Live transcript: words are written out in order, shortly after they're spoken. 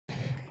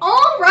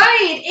All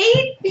right,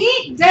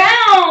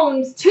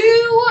 8FeetDown's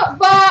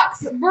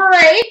 2-box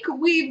break.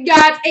 We've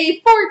got a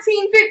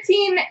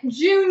 14-15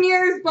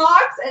 Juniors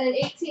box and an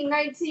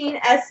 18-19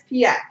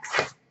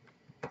 SPX.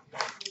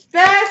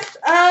 Best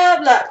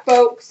of luck,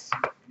 folks.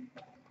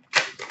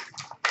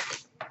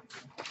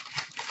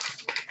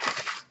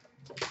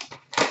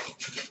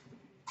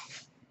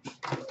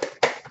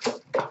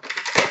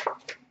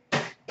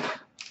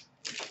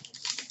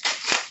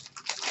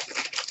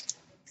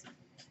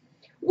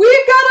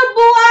 We've got a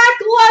black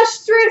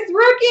lustrous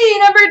rookie,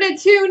 number to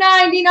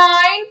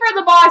 299 for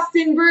the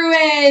Boston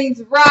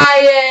Bruins,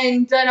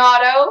 Ryan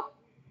Donato.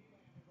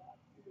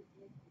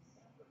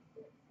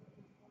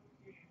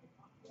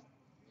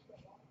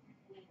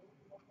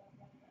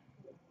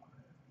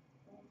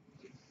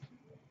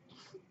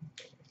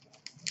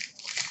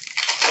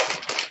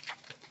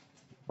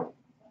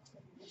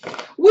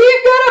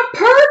 We've got a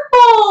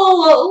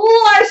purple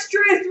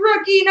lustrous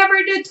rookie,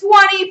 number to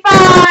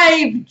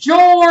 25,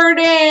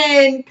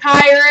 Jordan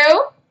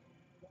Kyrou.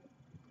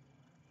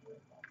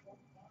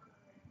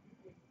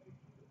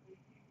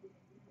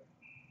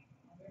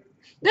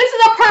 This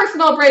is a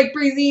personal break,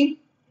 Breezy.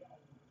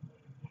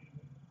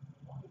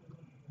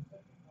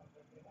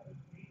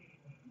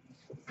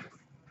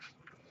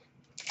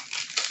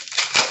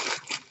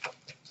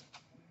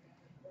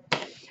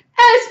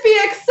 SP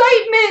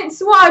Excitement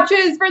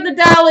swatches for the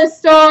Dallas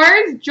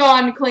Stars,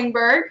 John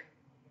Klingberg.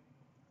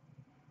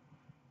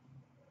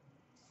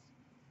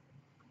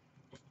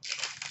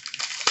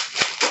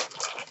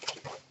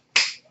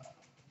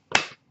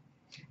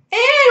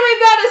 And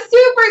we've got a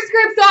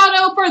Superscripts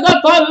auto for the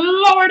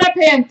Florida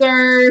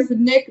Panthers,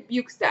 Nick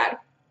Bukestad.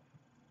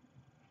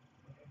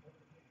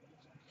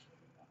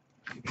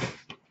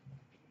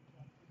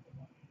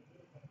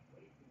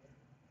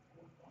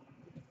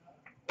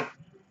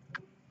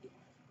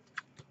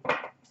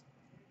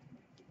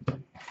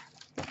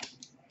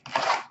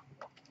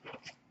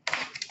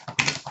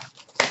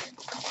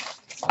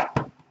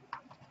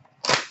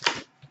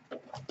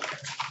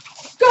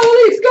 Go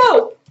Leafs,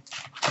 go!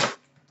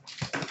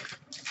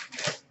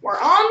 We're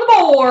on the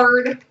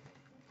board.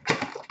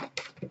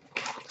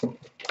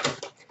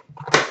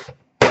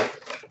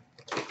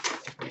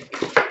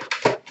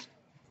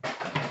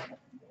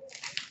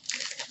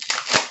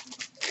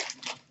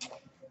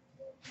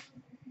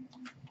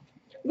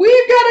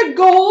 We've got a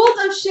gold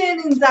of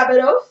Shannon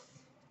Zabados.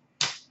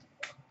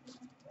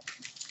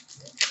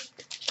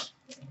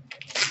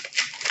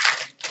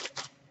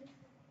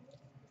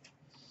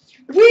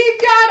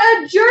 We've got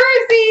a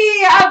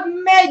jersey of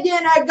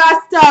Megan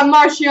Augusta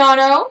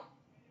Marciano.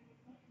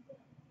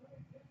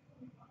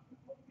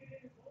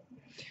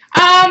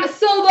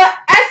 So the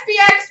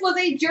SPX was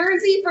a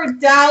jersey for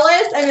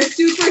Dallas and a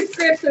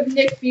superscript of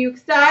Nick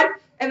Bukestad.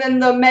 And then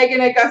the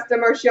Megan Augusta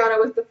Marciano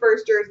was the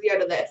first jersey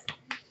out of this.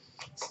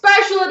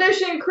 Special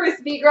edition Chris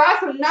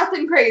Vigrass, so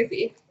nothing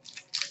crazy.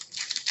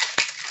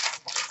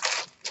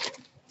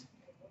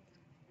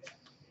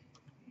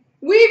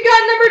 We've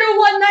got number to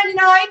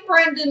 199,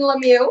 Brendan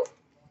Lemieux.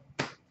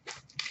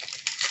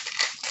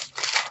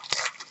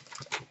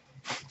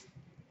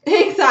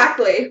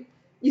 Exactly.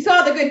 You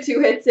saw the good 2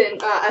 hits in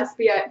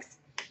SPX.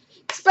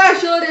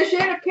 Special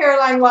edition of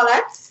Caroline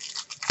Ouellet.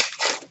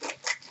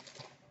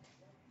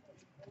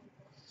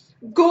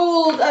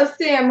 Gold of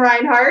Sam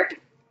Reinhart.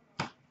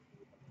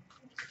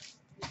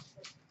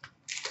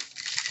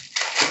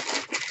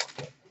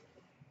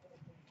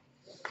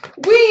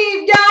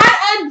 We've got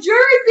a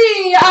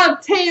jersey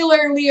of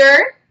Taylor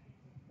Lear.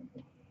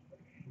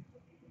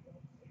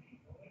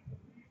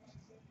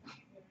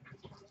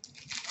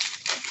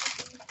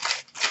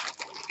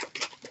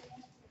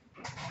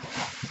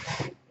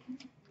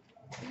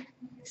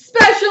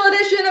 Special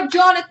edition of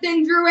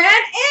Jonathan Drouin,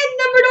 and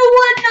number to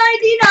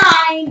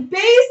 199,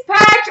 base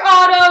patch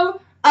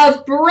auto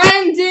of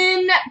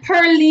Brendan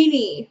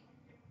Perlini.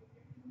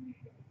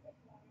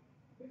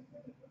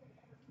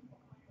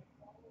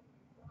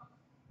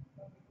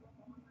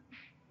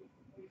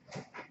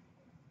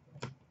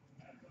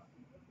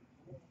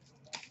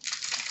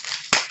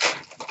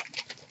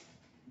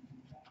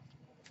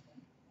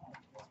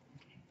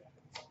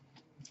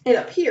 It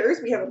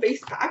appears we have a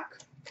base pack.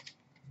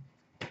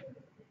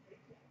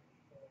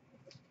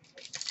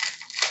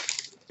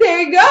 There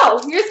you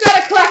go. You just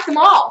got to collect them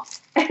all.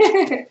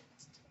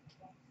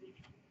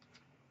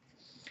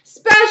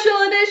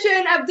 Special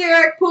edition of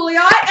Derek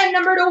Pouliot, and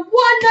number to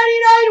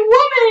 199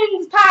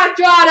 women's patch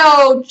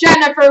auto,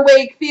 Jennifer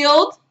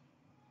Wakefield.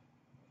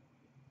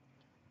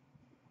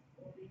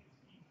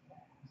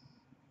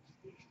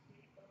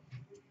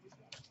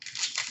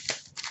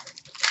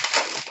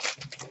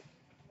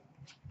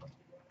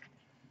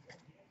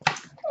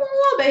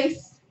 Little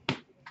base.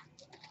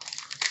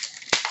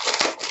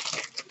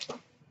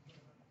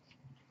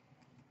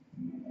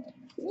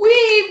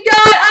 We've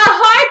got a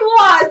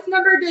high gloss,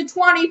 number to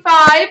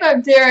 25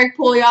 of Derek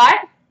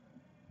Pouliot.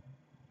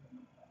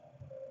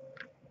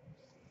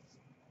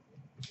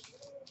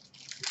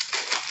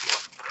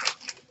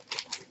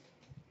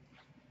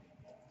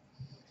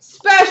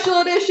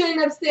 Special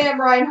edition of Sam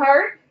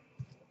Reinhart.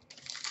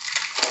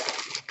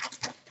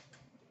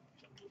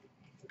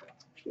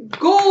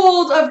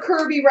 gold of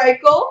Kirby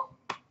Reichel.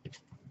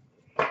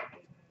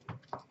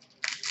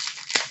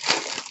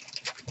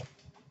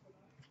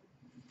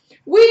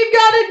 We've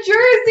got a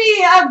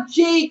jersey of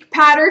Jake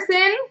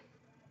Patterson.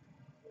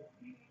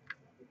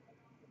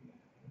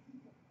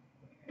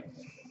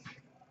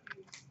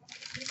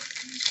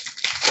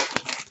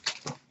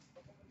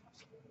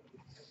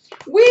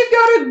 We've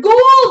got a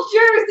gold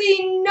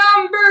jersey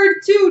number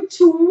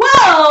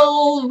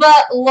 212,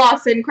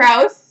 Lawson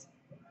Krause.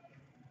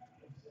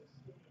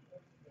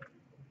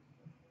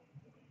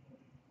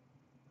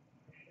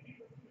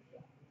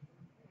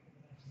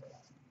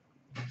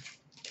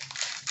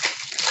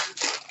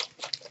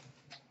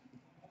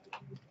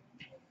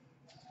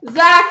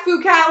 Zach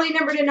Fucale,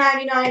 number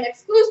 299,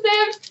 exclusive.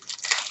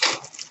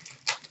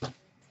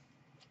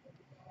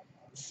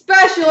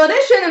 Special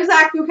edition of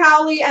Zach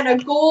Fucale and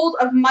a gold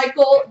of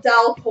Michael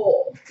Del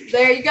Pole.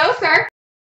 There you go, sir.